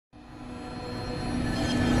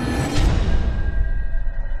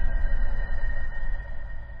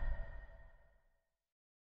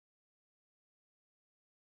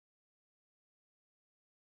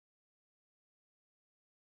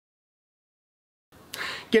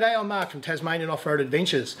G'day, I'm Mark from Tasmanian Off-Road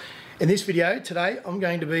Adventures. In this video today I'm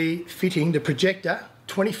going to be fitting the Projecta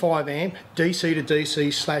 25 amp DC to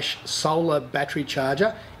DC / solar battery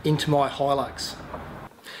charger into my Hilux.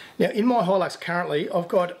 Now in my Hilux currently I've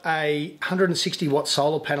got a 160 watt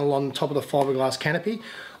solar panel on top of the fiberglass canopy.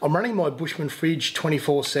 I'm running my Bushman fridge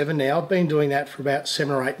 24/7 now. I've been doing that for about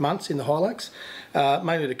 7 or 8 months in the Hilux,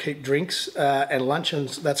 mainly to keep drinks and lunch and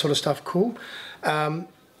that sort of stuff cool.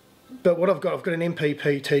 But what I've got an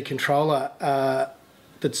MPPT controller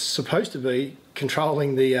that's supposed to be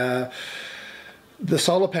controlling the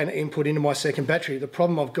solar panel input into my second battery. The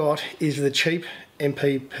problem I've got is the cheap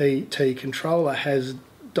MPPT controller has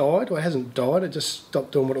died. Well, it hasn't died, it just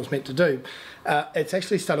stopped doing what it was meant to do. It's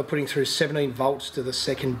actually started putting through 17 volts to the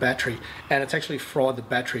second battery, and it's actually fried the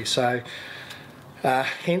battery. So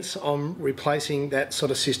hence I'm replacing that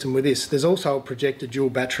sort of system with this. There's also a Projecta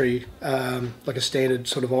dual battery, like a standard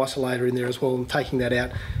sort of isolator in there as well. I'm taking that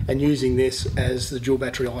out and using this as the dual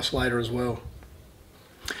battery isolator as well.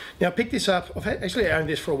 Now I picked this up, I've actually owned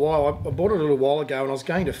this for a while. I bought it a little while ago and I was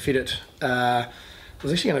going to fit it, I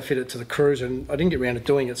was actually going to fit it to the Cruiser and I didn't get around to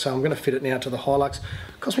doing it, so I'm going to fit it now to the Hilux.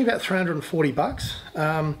 It cost me about 340 bucks.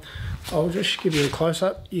 I'll just give you a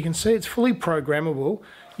close-up. You can see it's fully programmable.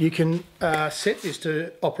 You can set this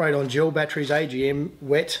to operate on gel batteries, AGM,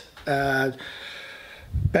 wet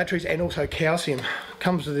batteries, and also calcium.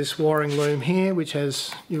 Comes with this wiring loom here, which has,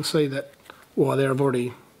 you'll see that wire there, I've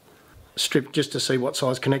already stripped just to see what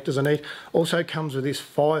size connectors I need. Also comes with this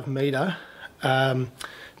 5 metre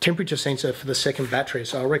temperature sensor for the second battery,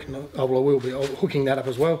 so I reckon I will be hooking that up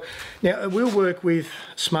as well. Now it will work with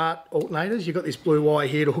smart alternators. You've got this blue wire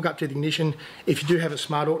here to hook up to the ignition if you do have a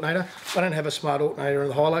smart alternator. I don't have a smart alternator in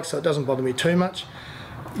the Hilux, so it doesn't bother me too much.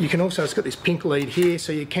 You can also, it's got this pink lead here,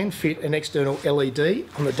 so you can fit an external LED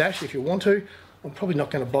on the dash if you want to. I'm probably not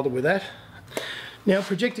going to bother with that. Now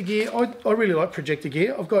Projecta gear, I really like Projecta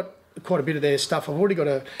gear. I've got quite a bit of their stuff. I've already got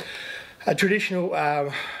a traditional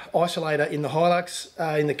isolator in the Hilux.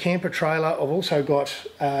 In the camper trailer I've also got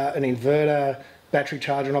an inverter, battery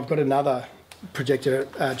charger, and I've got another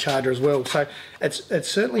Projecta charger as well. So it's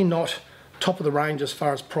certainly not top of the range as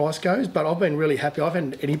far as price goes, but I've been really happy. I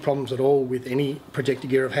haven't had any problems at all with any Projecta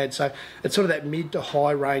gear I've had. So it's sort of that mid to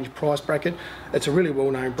high range price bracket. It's a really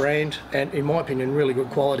well-known brand and in my opinion really good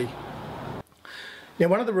quality. Now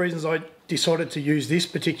one of the reasons I decided to use this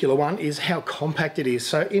particular one is how compact it is.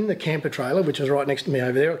 So in the camper trailer, which is right next to me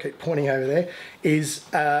over there, I keep pointing over there, is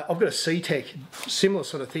I've got a C-Tech, similar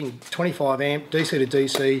sort of thing, 25 amp, DC to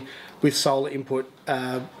DC with solar input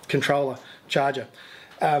controller charger.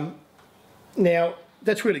 Now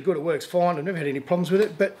that's really good, it works fine, I've never had any problems with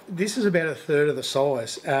it, but this is about 1/3 of the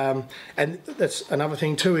size. And that's another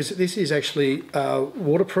thing too, is that this is actually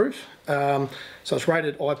waterproof. So it's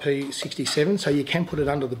rated IP67, so you can put it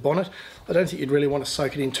under the bonnet. I don't think you'd really want to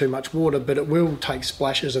soak it in too much water, but it will take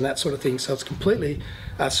splashes and that sort of thing, so it's completely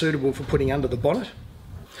suitable for putting under the bonnet.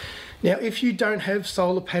 Now if you don't have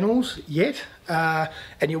solar panels yet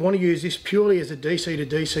and you want to use this purely as a DC to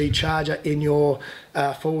DC charger in your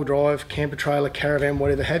four-wheel drive, camper trailer, caravan,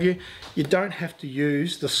 whatever have you, you don't have to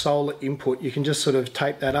use the solar input. You can just sort of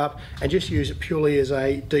tape that up and just use it purely as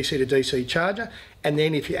a DC to DC charger, and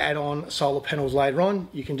then if you add on solar panels later on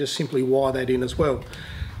you can just simply wire that in as well.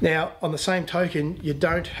 Now on the same token, you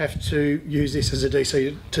don't have to use this as a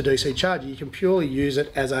DC to DC charger. You can purely use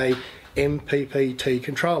it as a MPPT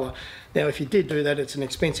controller. Now if you did do that, it's an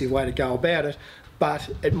expensive way to go about it, but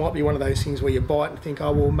it might be one of those things where you buy it and think,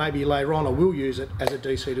 oh well, maybe later on I will use it as a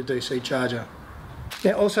DC to DC charger.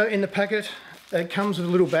 Now also in the packet it comes with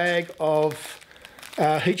a little bag of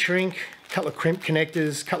heat shrink, a couple of crimp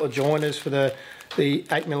connectors, a couple of joiners for the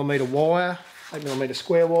 8mm wire, 8mm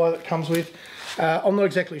square wire that comes with. I'm not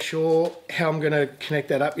exactly sure how I'm going to connect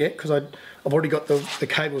that up yet because I've already got the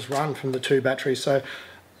cables run from the 2 batteries, so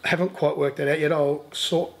I haven't quite worked that out yet. I'll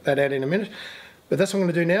sort that out in a minute. But that's what I'm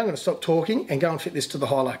going to do now. I'm going to stop talking and go and fit this to the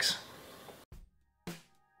Hilux.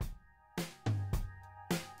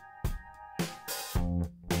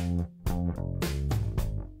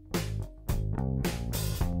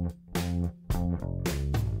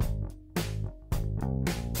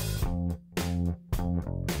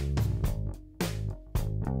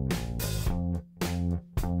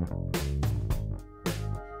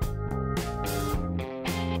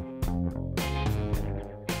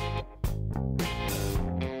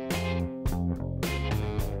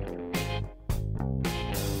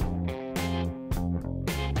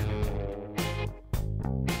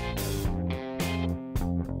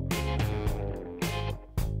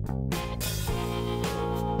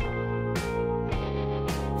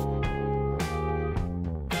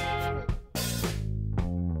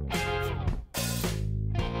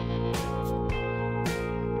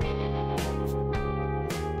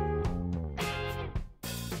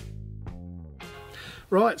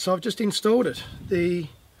 Right, so I've just installed it. The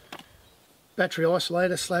battery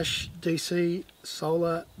isolator / DC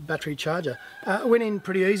solar battery charger. It went in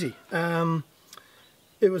pretty easy.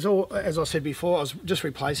 It was all, as I said before, I was just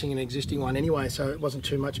replacing an existing one anyway, so it wasn't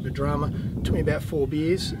too much of a drama. It took me about 4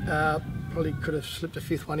 beers. Probably could have slipped a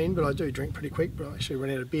 5th one in, but I do drink pretty quick, but I actually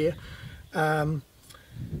ran out of beer.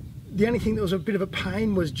 The only thing that was a bit of a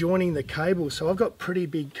pain was joining the cables. So I've got pretty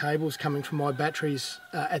big cables coming from my batteries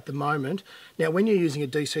at the moment. Now, when you're using a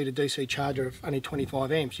DC to DC charger of only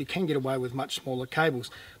 25 amps, you can get away with much smaller cables.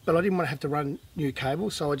 But I didn't want to have to run new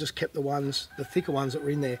cables, so I just kept the thicker ones that were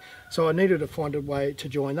in there. So I needed to find a way to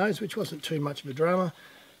join those, which wasn't too much of a drama.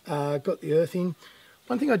 Got the earth in.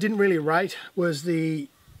 One thing I didn't really rate was the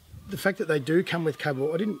fact that they do come with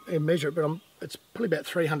cable. I didn't measure it, but it's probably about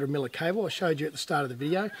 300 mil of cable. I showed you at the start of the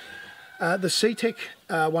video. The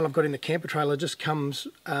CTEC one I've got in the camper trailer just comes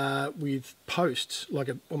with posts,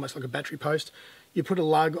 almost like a battery post. You put a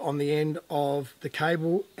lug on the end of the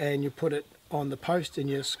cable and you put it on the post and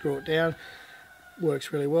you screw it down.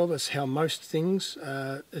 Works really well. That's how most things,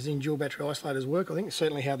 as in dual battery isolators, work. I think it's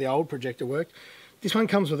certainly how the old Projecta worked. This one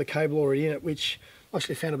comes with a cable already in it, which I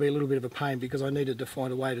actually found to be a little bit of a pain because I needed to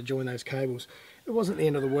find a way to join those cables. It wasn't the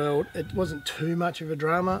end of the world. It wasn't too much of a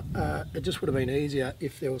drama. It just would have been easier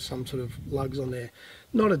if there was some sort of lugs on there.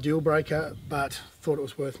 Not a deal breaker, but thought it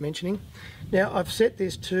was worth mentioning. Now I've set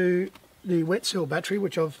this to the wet cell battery,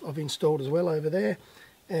 which I've installed as well over there.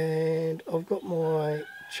 And I've got my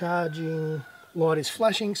charging light is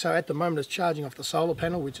flashing. So at the moment it's charging off the solar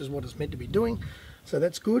panel, which is what it's meant to be doing. So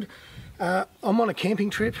that's good. I'm on a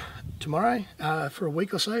camping trip tomorrow for a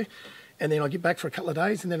week or so, and then I'll get back for a couple of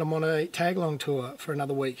days, and then I'm on a tag-along tour for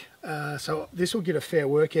another week. So this will get a fair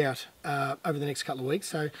workout over the next couple of weeks.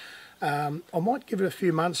 So I might give it a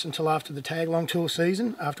few months until after the tag-along tour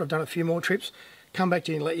season, after I've done a few more trips, come back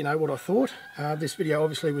to you and let you know what I thought. This video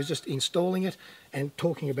obviously was just installing it and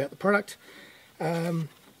talking about the product.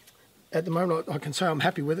 At the moment I can say I'm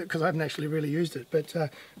happy with it because I haven't actually really used it, but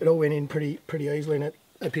it all went in pretty easily, and it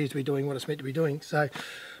appears to be doing what it's meant to be doing. So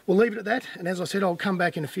we'll leave it at that, and as I said, I'll come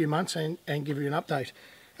back in a few months and give you an update.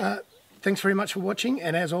 Thanks very much for watching,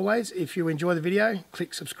 and as always, if you enjoy the video,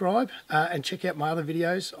 click subscribe and check out my other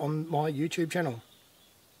videos on my YouTube channel.